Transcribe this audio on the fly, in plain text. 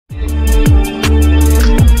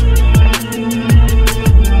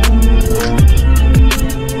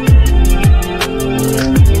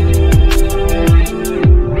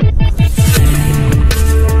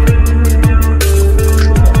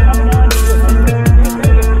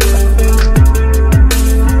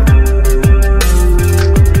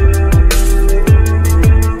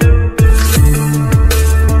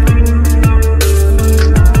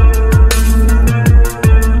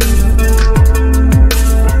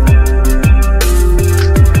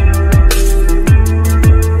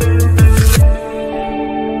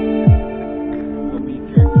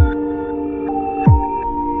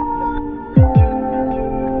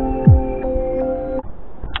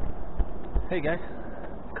Hey guys,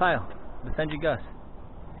 it's Kyle, Basenji Gus.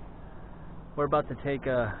 We're about to take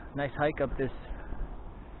a nice hike up this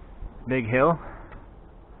big hill.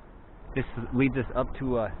 This leads us up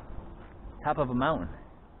to top of a mountain.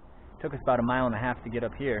 It took us about 1.5 miles to get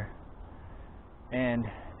up here, and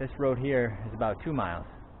this road here is about 2 miles.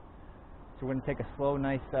 So we're going to take a slow,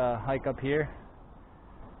 nice hike up here,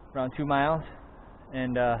 around 2 miles,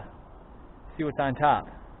 and see what's on top.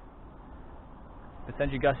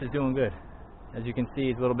 Basenji Gus is doing good. As you can see,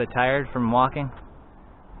 he's a little bit tired from walking,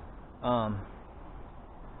 but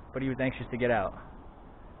he was anxious to get out.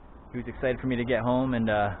 He was excited for me to get home, and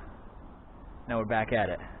now we're back at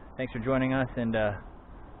it. Thanks for joining us, and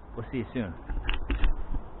we'll see you soon.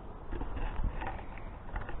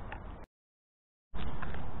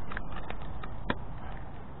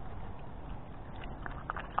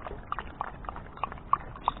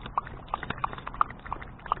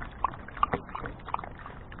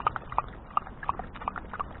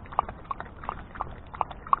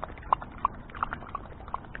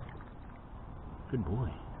 Good boy.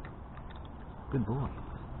 Good boy.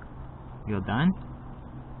 You all done?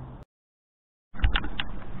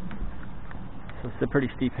 So it's a pretty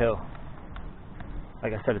steep hill.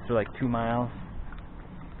 Like I said, it's like 2 miles,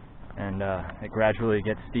 and it gradually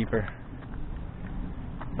gets steeper.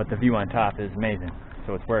 But the view on top is amazing,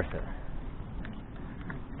 so it's worth it.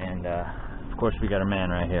 And of course, we got our man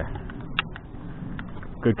right here.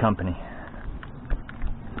 Good company.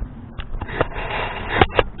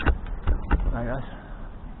 Hi guys.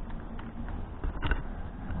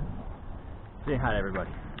 Say hi to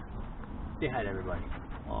everybody. Say hi to everybody.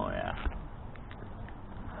 Oh yeah.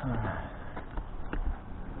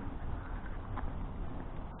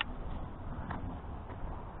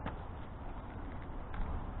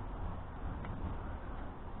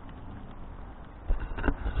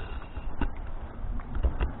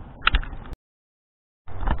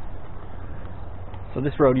 So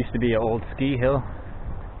this road used to be an old ski hill.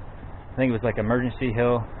 I think it was like emergency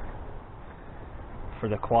hill for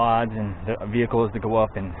the quads and the vehicles to go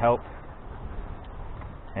up and help.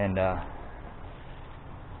 And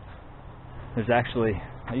there's actually,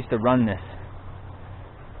 I used to run this.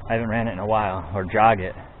 I haven't ran it in a while, or jog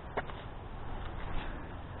it.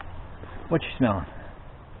 What you smelling?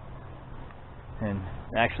 And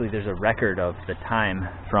actually there's a record of the time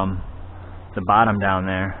from the bottom down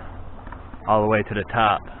there all the way to the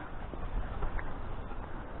top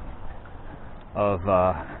of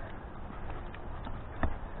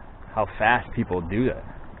how fast people do it.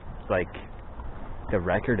 It's like the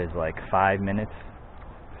record is like 5 minutes,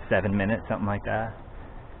 7 minutes, something like that.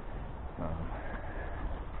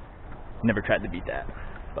 Never tried to beat that,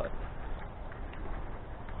 but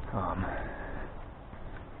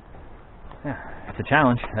yeah, it's a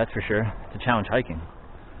challenge, that's for sure. It's a challenge hiking.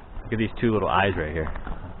 Look at these two little eyes right here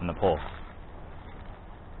on the pole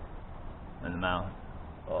and the mouth.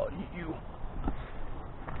 Oh, you.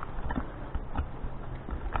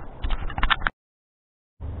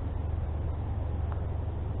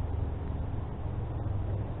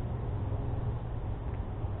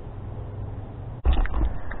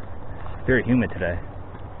 Very humid today.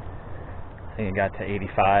 I think it got to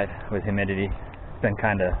 85 with humidity. It's been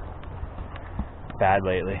kind of bad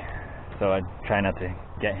lately, so I try not to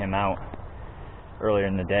get him out earlier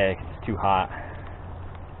in the day because it's too hot.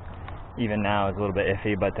 Even now it's a little bit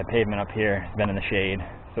iffy, but the pavement up here has been in the shade,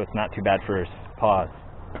 so it's not too bad for his paws.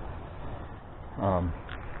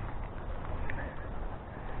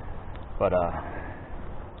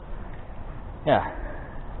 Yeah.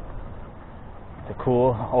 It's a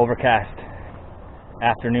cool, overcast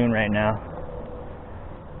afternoon right now,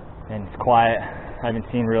 and it's quiet. I haven't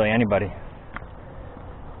seen really anybody.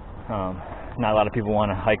 Not a lot of people want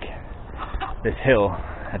to hike this hill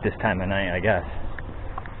at this time of night, I guess.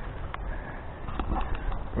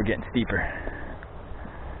 We're getting steeper.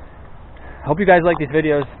 Hope you guys like these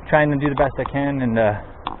videos. Trying to do the best I can, and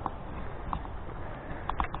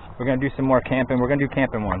we're going to do some more camping. We're going to do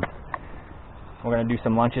camping ones. We're going to do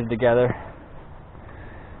some lunches together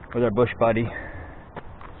with our bush buddy,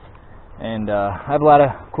 and I have a lot of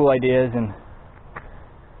cool ideas, and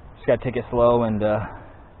just gotta take it slow and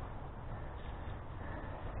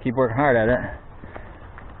keep working hard at it.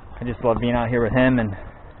 I just love being out here with him, and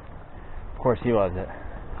of course he loves it.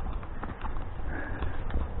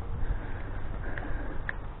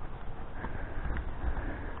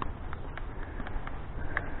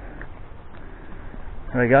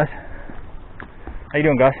 Alright, Gus. How you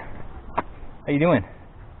doing, Gus? How you doing?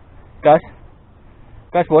 Gus?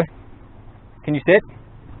 Gus, boy. Can you sit?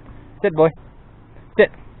 Sit, boy. Sit.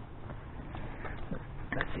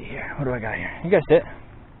 Let's see here. What do I got here? You gotta sit.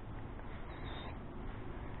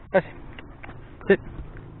 Gus, sit.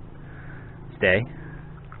 Stay.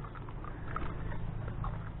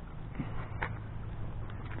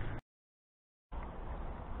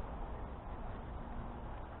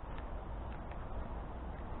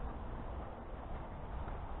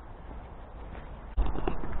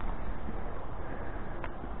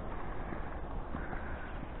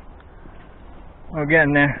 We're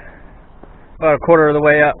getting there. About a quarter of the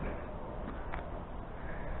way up.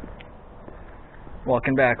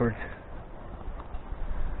 Walking backwards.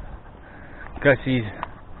 Gussie's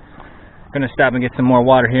gonna stop and get some more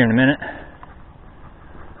water here in a minute.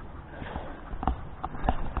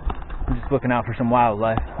 I'm just looking out for some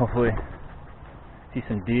wildlife. Hopefully see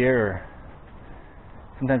some deer, or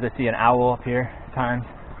sometimes I see an owl up here at times.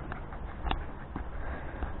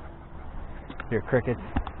 Hear crickets,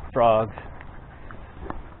 frogs.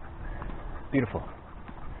 Beautiful.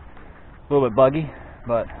 A little bit buggy,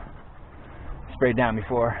 but sprayed down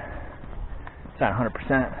before. It's not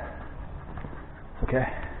 100%. Okay.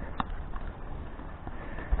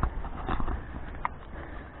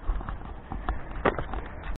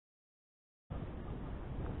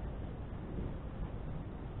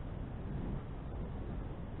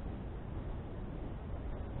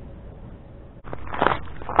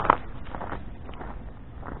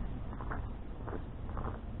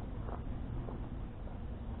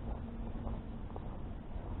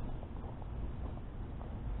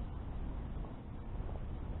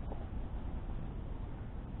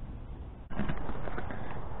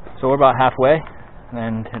 So we're about halfway,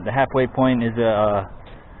 and the halfway point is a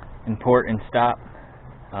important stop.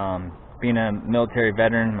 Being a military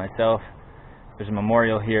veteran myself, there's a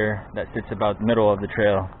memorial here that sits about the middle of the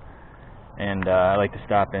trail, and I like to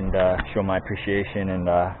stop and show my appreciation and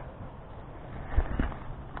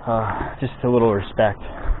just a little respect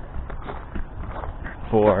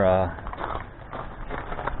for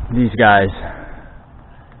these guys.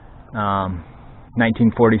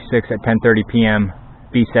 1946 at 10:30 p.m.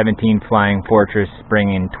 B-17 Flying Fortress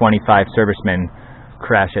bringing 25 servicemen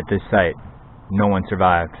crashed at this site. No one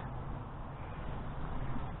survived.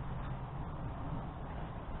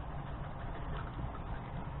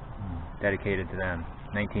 Dedicated to them.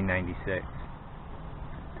 1996.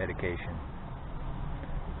 Dedication.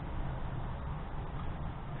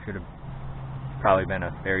 Should have probably been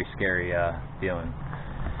a very scary feeling.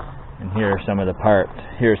 And here are some of the parts.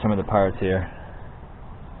 Here are some of the parts here.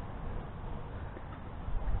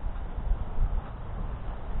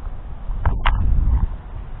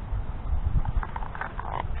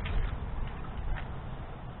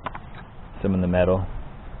 Some of the metal,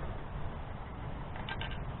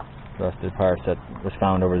 rusted parts that was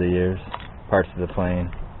found over the years, parts of the plane.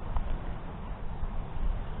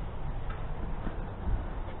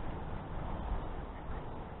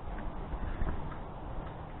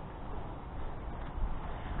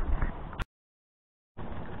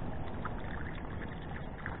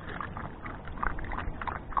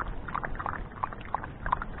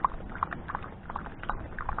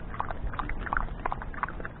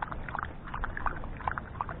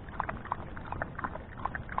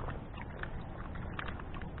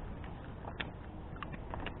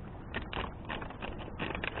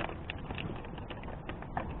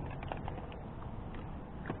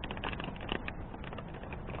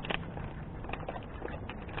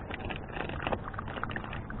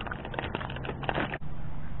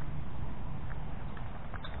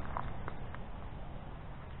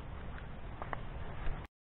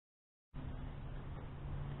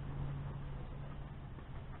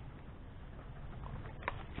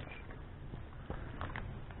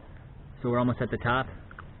 So we're almost at the top.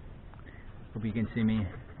 Hope you can see me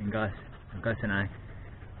and Gus and I.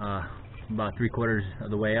 About 3/4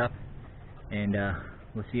 of the way up, and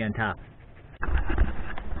we'll see you on top.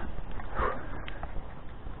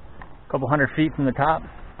 Couple hundred feet from the top.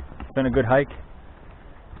 It's been a good hike.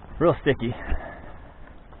 Real sticky.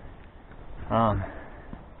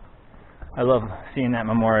 I love seeing that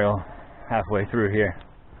memorial halfway through here.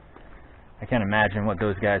 I can't imagine what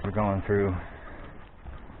those guys were going through.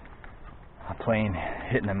 A plane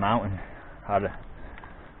hitting a mountain out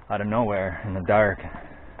of nowhere in the dark.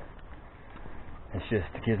 It's just,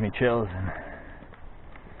 it gives me chills, and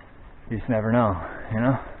you just never know, you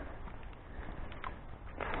know?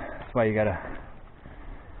 That's why you gotta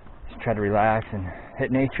just try to relax and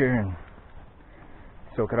hit nature and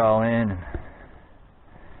soak it all in and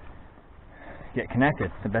get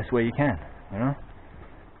connected the best way you can, you know?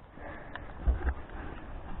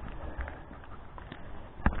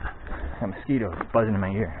 Got mosquitoes buzzing in my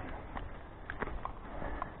ear.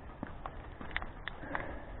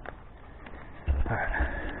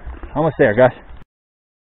 Alright. Almost there, Gus.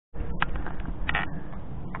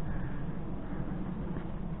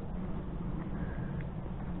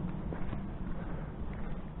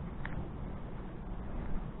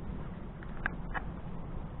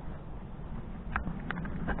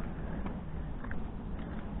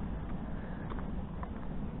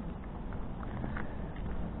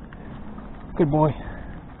 Good boy.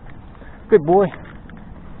 Good boy.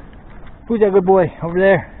 Who's that good boy over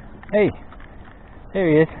there? Hey. There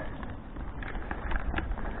he is.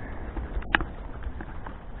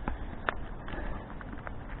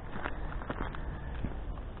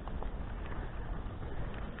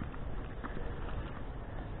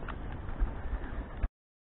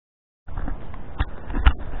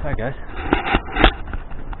 Alright guys.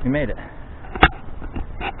 We made it.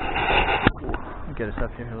 I'll get us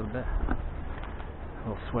up here a little bit. A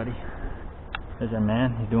little sweaty. There's our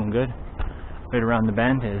man, he's doing good. Right around the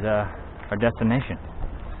bend is our destination.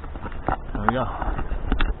 There we go.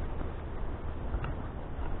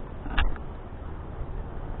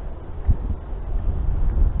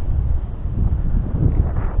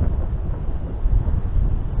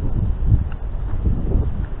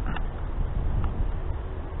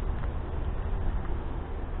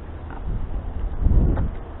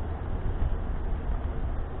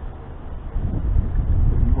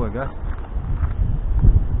 Good boy, Gus.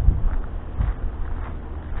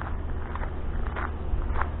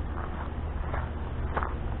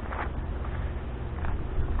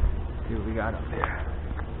 See what we got up there.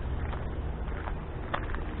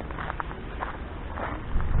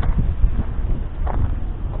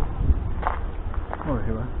 Over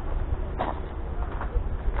here.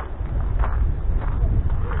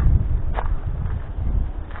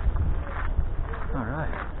 All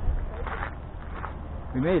right.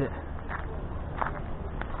 We made it.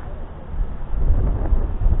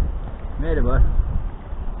 Made it, bud.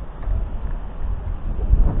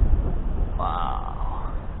 Wow.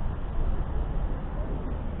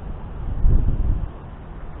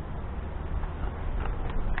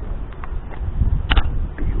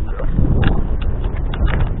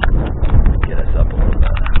 Get us up a little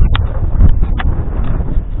bit.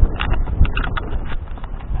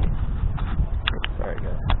 Sorry,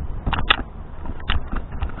 guys.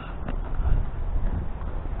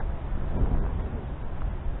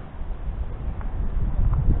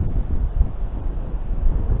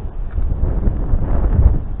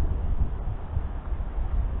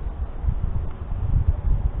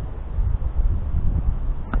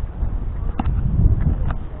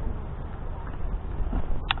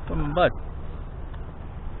 Come on, bud.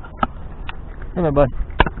 Come on, bud.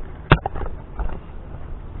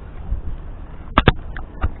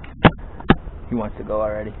 He wants to go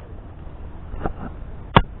already.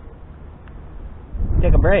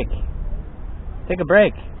 Take a break. Take a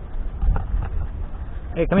break.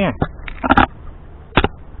 Hey, come here.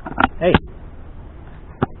 Hey.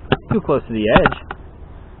 Too close to the edge.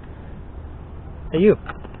 Hey, you.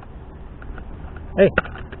 Hey.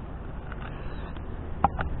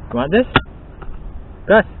 You want this?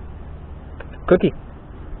 Gus. Cookie.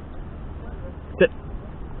 Sit.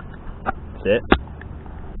 Sit.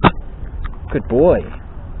 Good boy.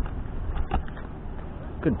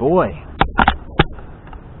 Good boy.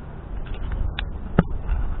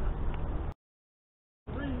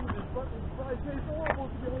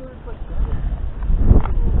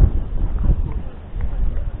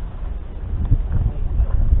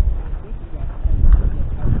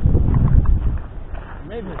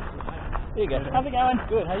 There you go. How's it going?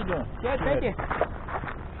 Good. How you doing? Good. Thank you.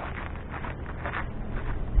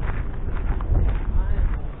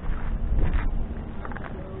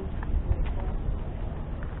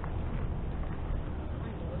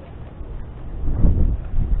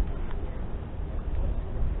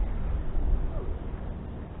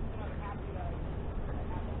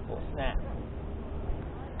 Little snack.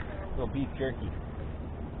 Little beef jerky.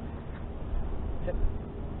 Yep.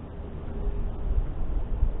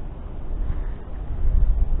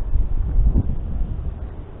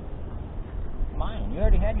 Mine. You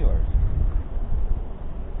already had yours.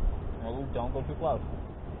 Oh, don't go too close.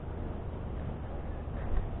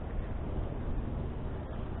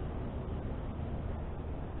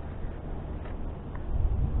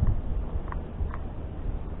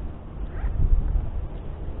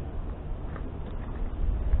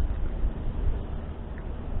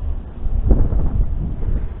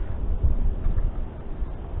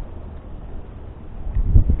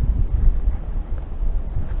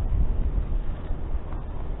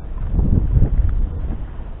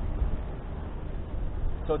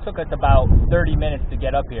 So it took us about 30 minutes to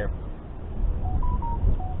get up here.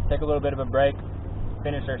 Take a little bit of a break,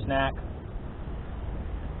 finish our snack,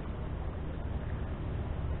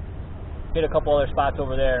 hit a couple other spots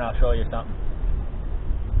over there, and I'll show you something.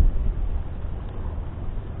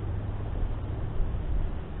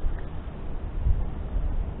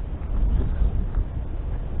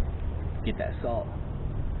 Get that salt.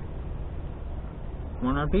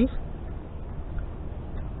 Want another piece?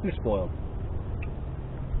 You're spoiled.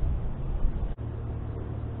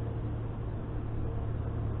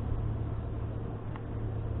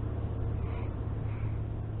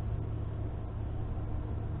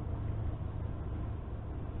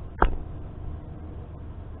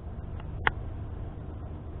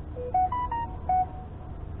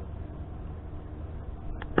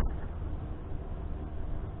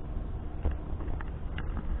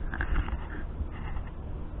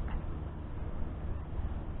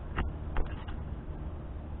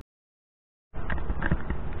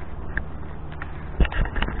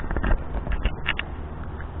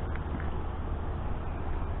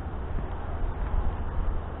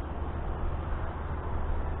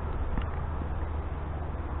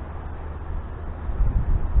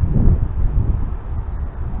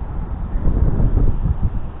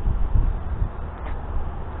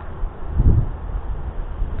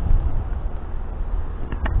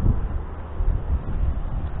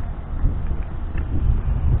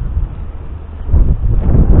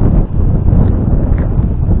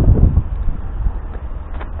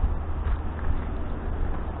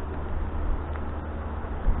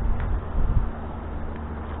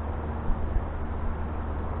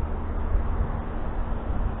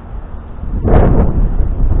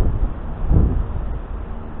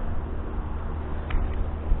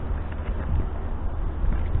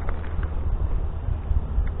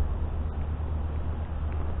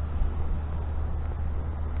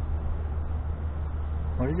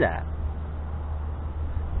 What is that?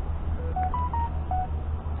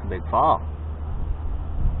 It's a big fall.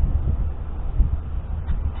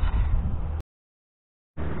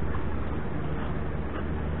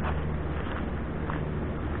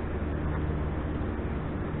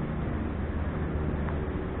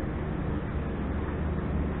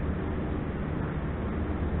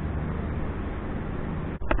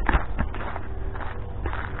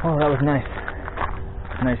 Oh, that was nice.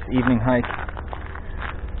 Nice evening hike.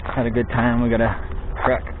 Had a good time. We gotta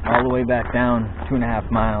trek all the way back down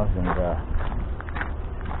 2.5 miles, and a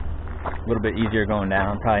little bit easier going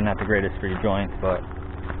down. Probably not the greatest for your joints, but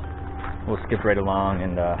we'll skip right along.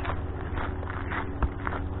 And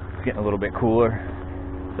it's getting a little bit cooler,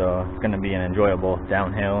 so it's gonna be an enjoyable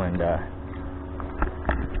downhill. And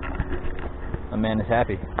my man is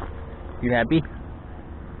happy. You happy?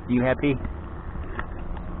 You happy?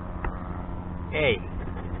 Hey,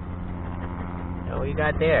 what you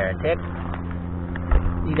got there, Tick?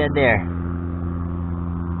 What you got there?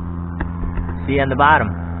 See you on the bottom.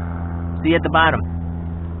 See you at the bottom.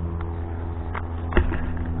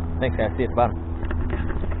 Thanks, guys. See you at the bottom.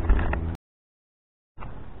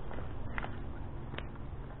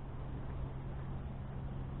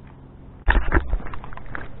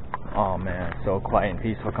 Oh man, it's so quiet and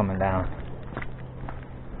peaceful coming down.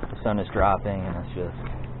 The sun is dropping, and it's just...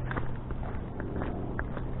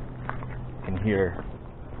 hear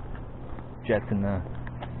jets in the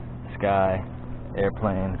sky,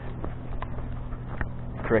 airplanes,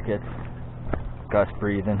 crickets, Gus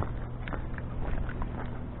breathing,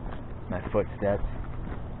 my footsteps.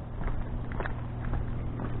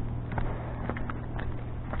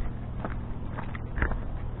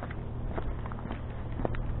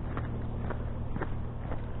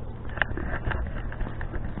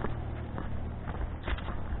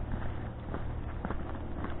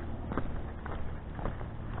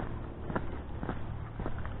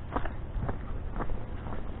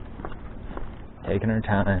 Taking her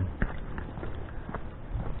time.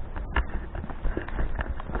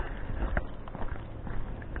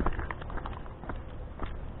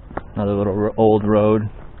 Another little old road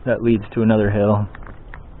that leads to another hill.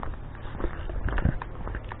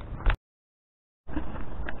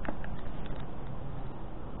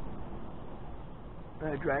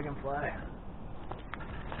 That dragonfly. I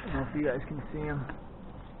don't know if you guys can see him.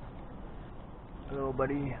 Little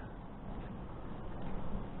buddy.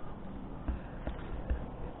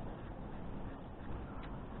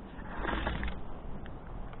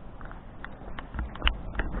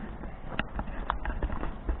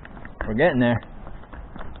 We're getting there.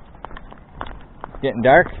 Getting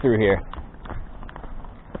dark through here.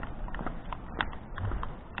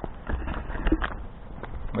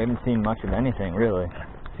 We haven't seen much of anything really.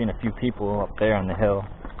 Seen a few people up there on the hill,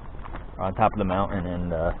 or on top of the mountain,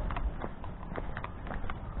 and a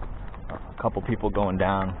couple people going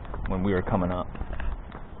down when we were coming up.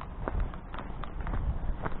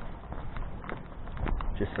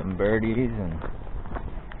 Just some birdies and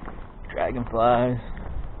dragonflies.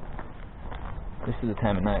 This is the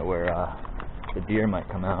time of night where the deer might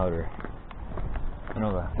come out, or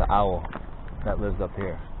the owl that lives up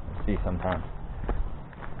here. I see sometimes.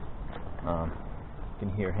 You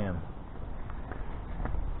can hear him.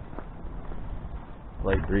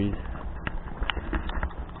 Light breeze.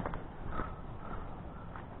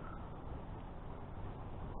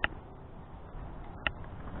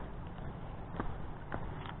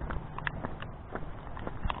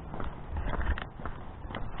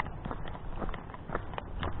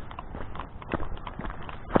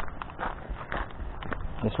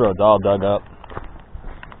 This road's all dug up.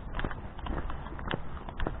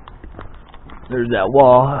 There's that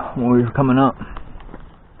wall when we were coming up.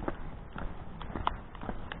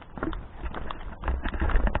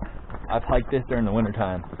 I've hiked this during the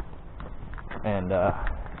wintertime, and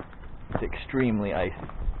it's extremely icy.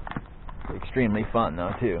 It's extremely fun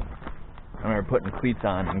though too. I remember putting cleats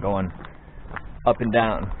on and going up and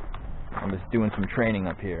down. I was doing some training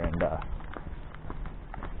up here, and I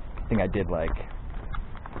think I did like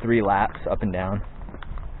 3 laps up and down.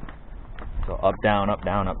 So up, down, up,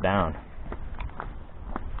 down, up, down.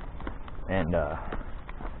 And I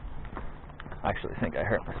actually think I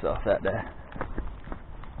hurt myself that day.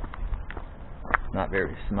 Not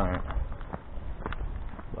very smart.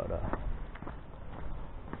 But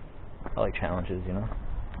I like challenges, you know.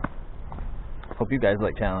 Hope you guys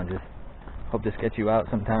like challenges. Hope this gets you out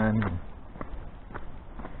sometimes.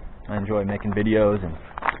 I enjoy making videos and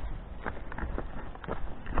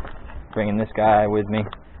bringing this guy with me.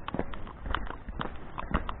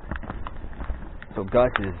 So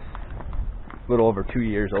Gus is a little over 2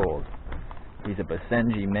 years old, He's a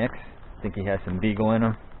Basenji mix. I think he has some beagle in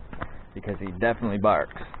him because he definitely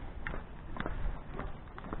barks.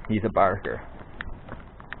 He's a barker.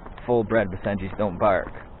 Full-bred Basenjis don't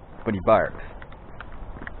bark, but he barks.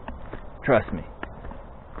 Trust me.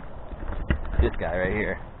 This guy right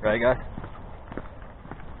here. Right, Gus?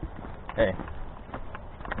 Hey.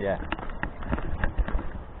 Yeah.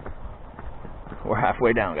 We're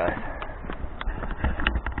halfway down, guys.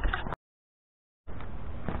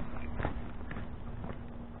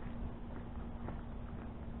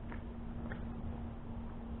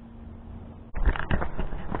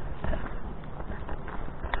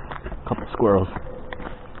 Couple squirrels.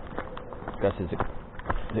 Gus is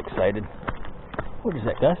excited. What is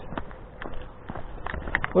that, Gus?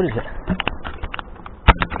 What is it?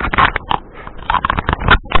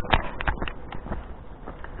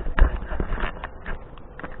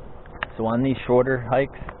 So on these shorter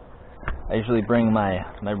hikes, I usually bring my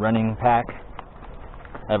running pack.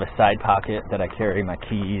 I have a side pocket that I carry my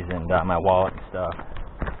keys and my wallet and stuff.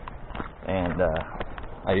 And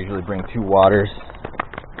I usually bring 2 waters.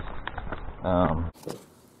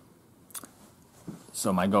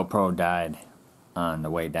 So my GoPro died on the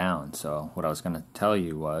way down, so what I was going to tell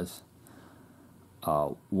you was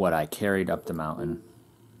what I carried up the mountain,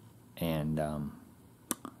 and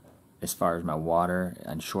as far as my water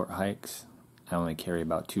on short hikes, I only carry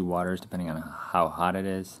about 2 waters depending on how hot it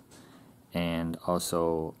is, and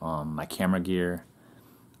also my camera gear,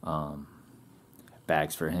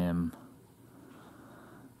 bags for him,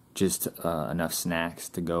 just enough snacks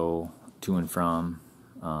to go to and from,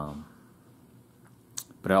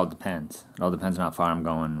 but it all depends. It all depends on how far I'm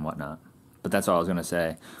going and whatnot. But that's all I was going to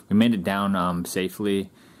say. We made it down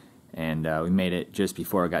safely, and we made it just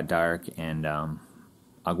before it got dark, and I'll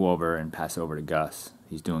go over and pass it over to Gus.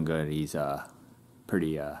 He's doing good. He's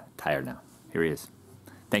pretty tired now. Here he is.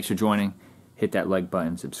 Thanks for joining. Hit that like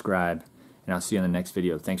button, subscribe, and I'll see you on the next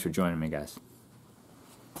video. Thanks for joining me, guys.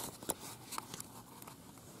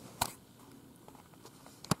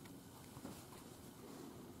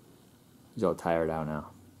 He's all tired out now.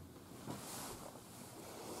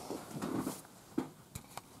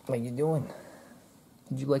 What are you doing?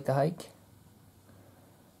 Did you like the hike?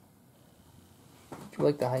 Did you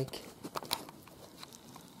like the hike?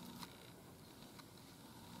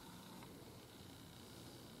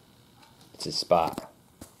 It's his spot.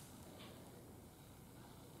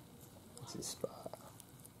 It's his spot.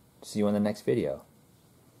 See you on the next video.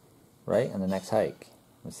 Right? On the next hike.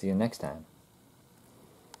 We'll see you next time.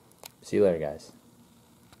 See you later, guys.